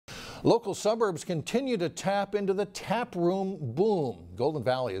Local suburbs continue to tap into the taproom boom. Golden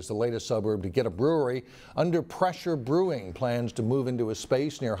Valley is the latest suburb to get a brewery. Under Pressure Brewing plans to move into a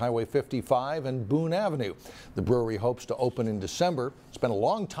space near Highway 55 and Boone Avenue. The brewery hopes to open in December. It's been a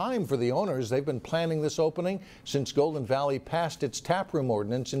long time for the owners. They've been planning this opening since Golden Valley passed its taproom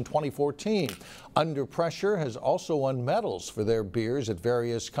ordinance in 2014. Under Pressure has also won medals for their beers at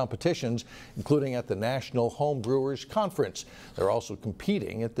various competitions, including at the National Homebrewers Conference. They're also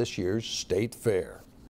competing at this year's State Fair.